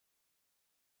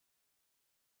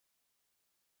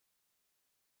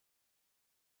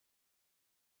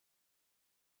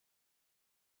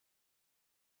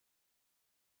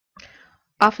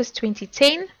Office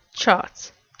 2010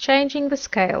 Charts, changing the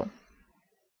scale.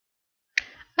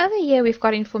 Over here we've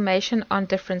got information on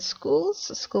different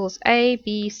schools, schools A,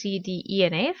 B, C, D, E,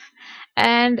 and F,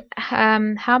 and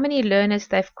how many learners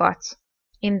they've got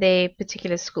in their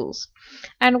particular schools.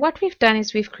 And what we've done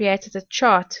is we've created a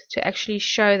chart to actually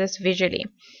show this visually.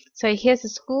 So here's the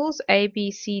schools A,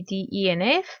 B, C, D, E, and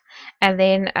F, and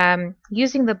then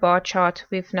using the bar chart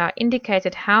we've now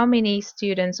indicated how many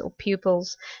students or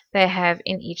pupils they have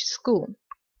in each school.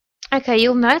 Okay,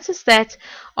 you'll notice that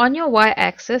on your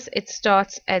y-axis it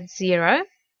starts at 0.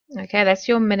 Okay, that's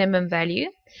your minimum value,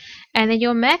 and then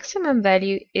your maximum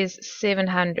value is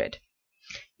 700.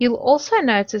 You'll also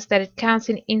notice that it counts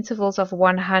in intervals of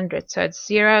 100, so it's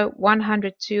 0,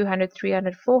 100, 200,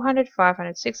 300, 400,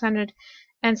 500, 600,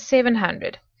 and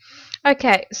 700.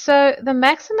 Okay, so the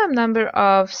maximum number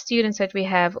of students that we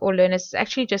have or learners is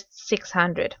actually just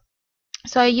 600.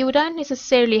 So you don't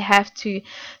necessarily have to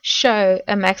show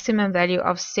a maximum value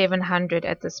of 700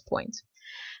 at this point.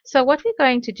 So what we're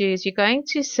going to do is you're going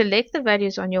to select the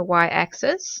values on your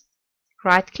y-axis,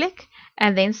 right-click,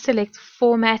 and then select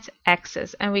Format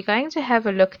Axis. And we're going to have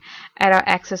a look at our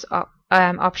axis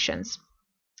options.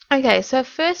 Okay, so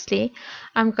firstly,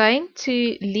 I'm going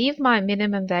to leave my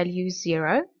minimum value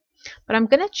 0, but I'm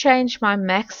going to change my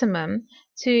maximum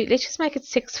to, let's just make it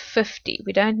 650.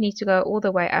 We don't need to go all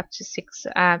the way up to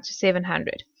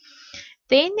 700.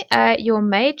 Then your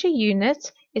major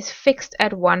unit is fixed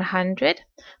at 100,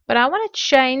 but I want to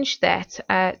change that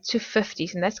to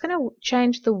 50, and that's going to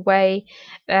change the way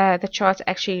the chart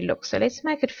actually looks. So let's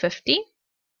make it 50,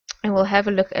 and we'll have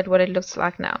a look at what it looks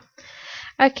like now.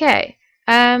 Okay,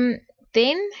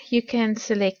 then you can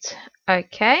select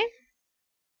OK.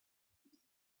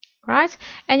 Right,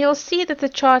 and you'll see that the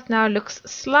chart now looks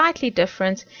slightly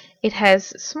different. It has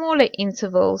smaller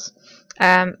intervals.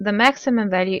 The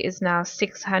maximum value is now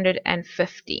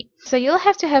 650. So you'll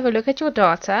have to have a look at your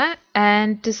data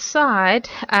and decide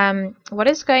what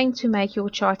is going to make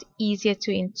your chart easier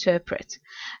to interpret.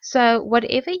 So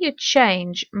whatever you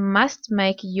change must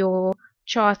make your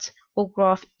chart or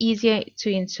graph easier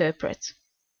to interpret.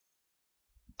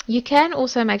 You can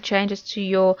also make changes to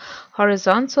your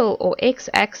horizontal or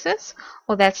x-axis,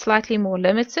 or that's slightly more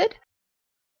limited.